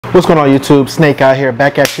What's going on YouTube? Snake out here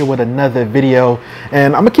back at you with another video,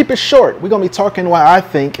 and I'm gonna keep it short. We're gonna be talking why I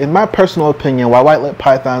think, in my personal opinion, why white-lipped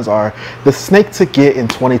pythons are the snake to get in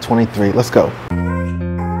 2023. Let's go.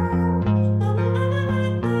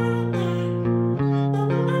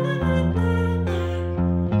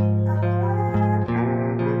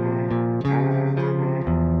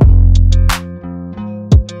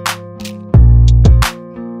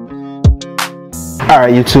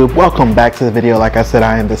 Alright YouTube, welcome back to the video. Like I said,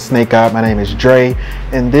 I am the Snake God. My name is Dre,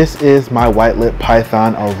 and this is my white-lipped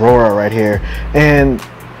python Aurora right here. And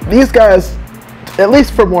these guys, at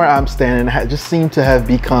least from where I'm standing, just seem to have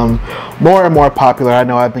become more and more popular. I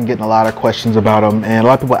know I've been getting a lot of questions about them, and a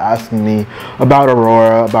lot of people asking me about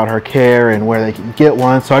Aurora, about her care, and where they can get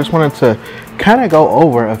one. So I just wanted to kind of go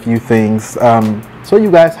over a few things so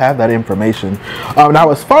you guys have that information.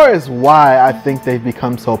 Now, as far as why I think they've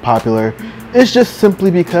become so popular, it's just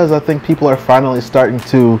simply because I think people are finally starting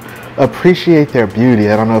to appreciate their beauty.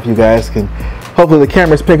 I don't know if you guys can, hopefully the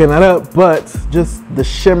camera's picking that up, but just the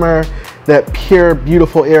shimmer, that pure,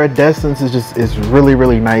 beautiful iridescence is really,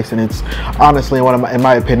 really nice. And it's honestly, in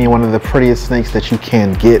my opinion, one of the prettiest snakes that you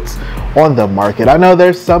can get on the market. I know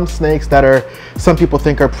there's some snakes that some people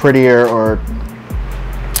think are prettier, or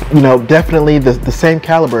you know, definitely the same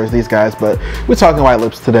caliber as these guys, but we're talking white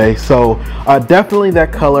lips today. So definitely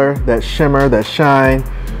that color, that shimmer, that shine.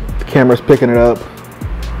 The camera's picking it up.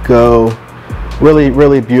 Go. Really,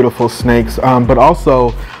 really beautiful snakes. But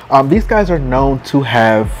also these guys are known to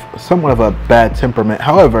have somewhat of a bad temperament.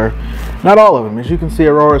 However, not all of them. As you can see,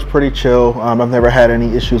 Aurora's pretty chill. I've never had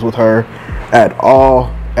any issues with her at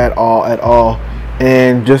all.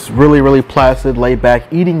 And just really, really placid, laid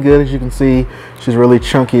back, eating good. As you can see, she's really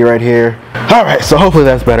chunky right here. All right, so hopefully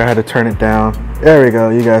that's better. I had to turn it down. There we go.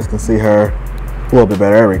 You guys can see her a little bit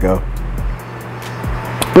better. There we go.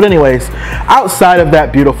 But anyways, outside of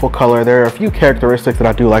that beautiful color, there are a few characteristics that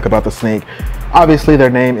I do like about the snake. Obviously,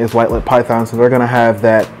 their name is white-lipped python, so they're gonna have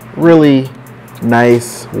that really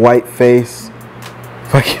nice white face.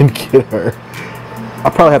 If I can get her.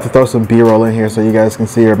 I'll probably have to throw some B-roll in here so you guys can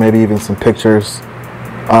see, or maybe even some pictures.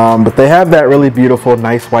 But they have that really beautiful,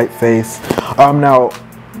 nice white face. Now,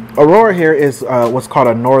 Aurora here is what's called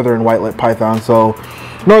a northern white-lipped python. So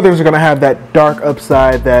northerns are going to have that dark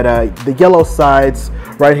upside, that the yellow sides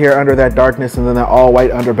right here under that darkness, and then that all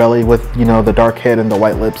white underbelly with, you know, the dark head and the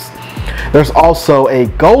white lips. There's also a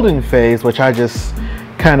golden phase, which I just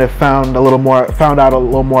kind of found out a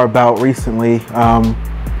little more about recently.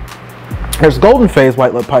 There's golden phase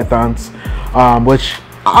white-lipped pythons, which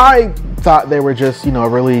I thought they were just, you know,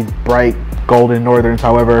 really bright golden northerns.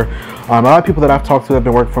 However, a lot of people that I've talked to have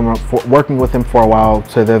been working with them for a while,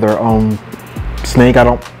 so they're their own snake. I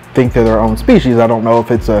don't think they're their own species. I don't know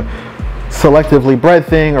if it's a selectively bred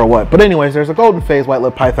thing or what. But anyways, there's a golden phase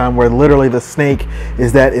white-lipped python where literally the snake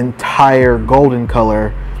is that entire golden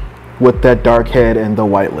color with that dark head and the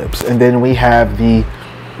white lips. And then we have the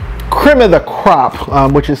cream of the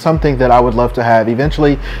crop, which is something that I would love to have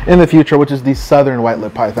eventually in the future, which is the southern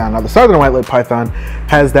white-lipped python. Now, the southern white-lipped python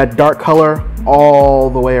has that dark color all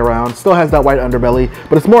the way around, still has that white underbelly,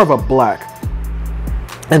 but it's more of a black.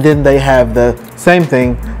 And then they have the same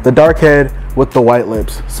thing, the dark head with the white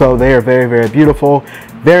lips. So they are very, very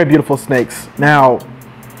beautiful snakes. Now,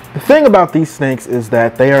 the thing about these snakes is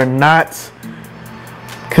that they are not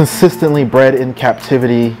consistently bred in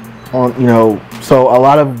captivity. So a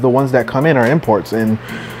lot of the ones that come in are imports, and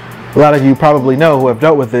a lot of you probably know who have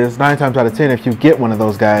dealt with this. 9 times out of 10, if you get one of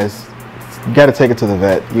those guys, you got to take it to the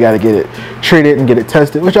vet. You got to get it treated and get it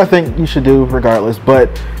tested, which I think you should do regardless. But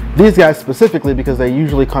these guys specifically, because they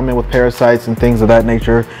usually come in with parasites and things of that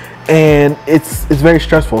nature, and it's very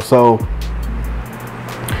stressful. So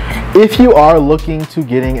if you are looking to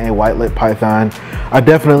getting a white-lipped python, I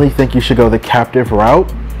definitely think you should go the captive route,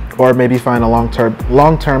 or maybe find a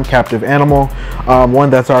long-term captive animal, one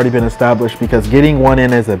that's already been established, because getting one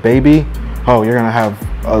in as a baby, oh, you're gonna have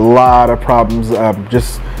a lot of problems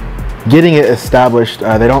just getting it established.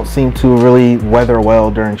 They don't seem to really weather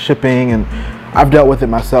well during shipping, and I've dealt with it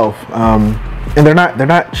myself. And they're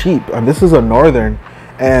not cheap. This is a northern,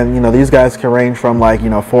 and you know, these guys can range from like, you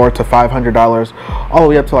know, $400 to $500 all the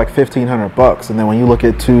way up to like $1,500. And then when you look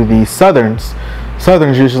at the southerns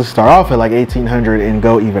usually start off at like $1,800 and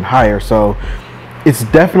go even higher. So it's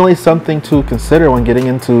definitely something to consider when getting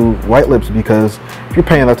into white lips, because if you're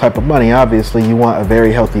paying that type of money, obviously you want a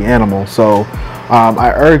very healthy animal. So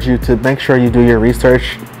I urge you to make sure you do your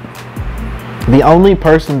research. The only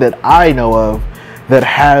person that I know of that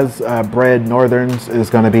has bred northerns is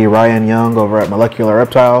going to be Ryan Young over at Molecular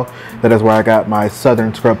Reptile. That is where I got my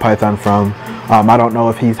southern scrub python from. I don't know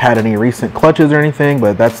if he's had any recent clutches or anything,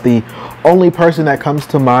 but that's the only person that comes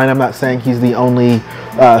to mind. I'm not saying he's the only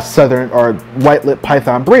southern or white-lipped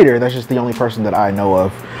python breeder. That's just the only person that I know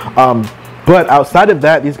of. But outside of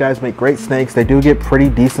that, these guys make great snakes. They do get pretty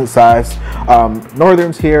decent size.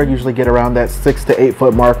 Northerns here usually get around that 6 to 8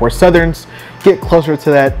 foot mark, where southerns get closer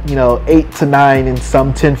to that, you know, 8 to 9 in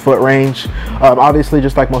some 10-foot range. Obviously,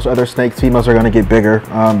 just like most other snakes, females are going to get bigger,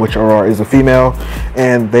 which Aurora is a female,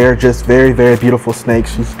 and they're just very, very beautiful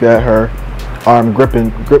snakes. She's got her arm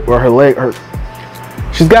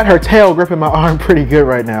she's got her tail gripping my arm pretty good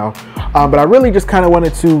right now. But I really just kind of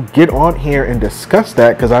wanted to get on here and discuss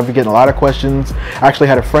that because I've been getting a lot of questions. I actually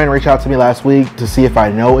had a friend reach out to me last week to see if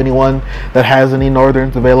I know anyone that has any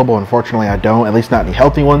Northerns available. Unfortunately, I don't, at least not any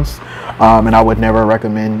healthy ones. And I would never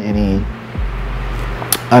recommend any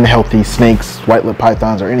unhealthy snakes, white-lipped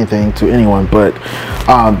pythons, or anything to anyone. But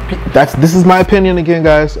this is my opinion again,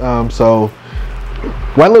 guys. So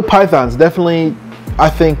white-lipped pythons, definitely, I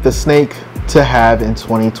think, the snake to have in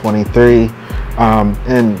 2023.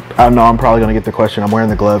 And I know I'm probably going to get the question. I'm wearing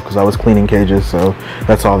the glove because I was cleaning cages, so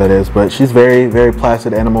that's all that is. But she's very, very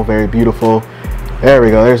placid animal, very beautiful. There we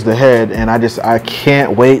go. There's the head, and I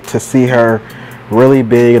can't wait to see her really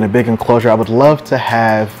big in a big enclosure. I would love to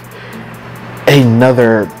have a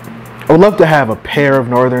pair of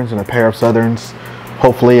Northerns and a pair of Southerns.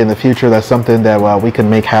 Hopefully in the future, that's something that we can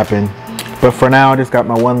make happen. But for now, I just got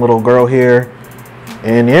my one little girl here,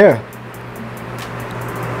 and yeah.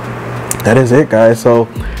 That is it, guys. So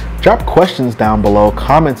drop questions down below,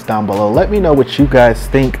 comments down below. Let me know what you guys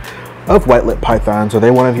think of white-lipped pythons. Are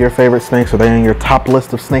they one of your favorite snakes? Are they on your top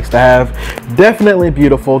list of snakes to have? Definitely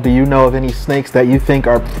beautiful. Do you know of any snakes that you think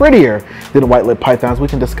are prettier than white-lipped pythons? We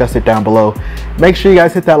can discuss it down below. Make sure you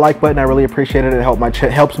guys hit that like button. I really appreciate it. It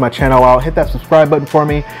helps my channel out. Hit that subscribe button for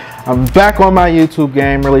me. I'm back on my YouTube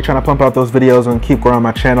game, really trying to pump out those videos and keep growing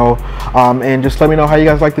my channel. And just let me know how you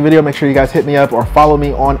guys like the video. Make sure you guys hit me up or follow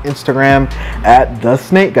me on Instagram at The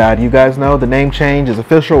Snake Guide. You guys know the name change is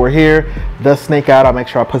official. We're here, The Snake Guide. I'll make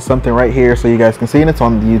sure I put something right here so you guys can see, and it's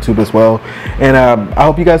on the YouTube as well. And I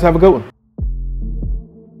hope you guys have a good one.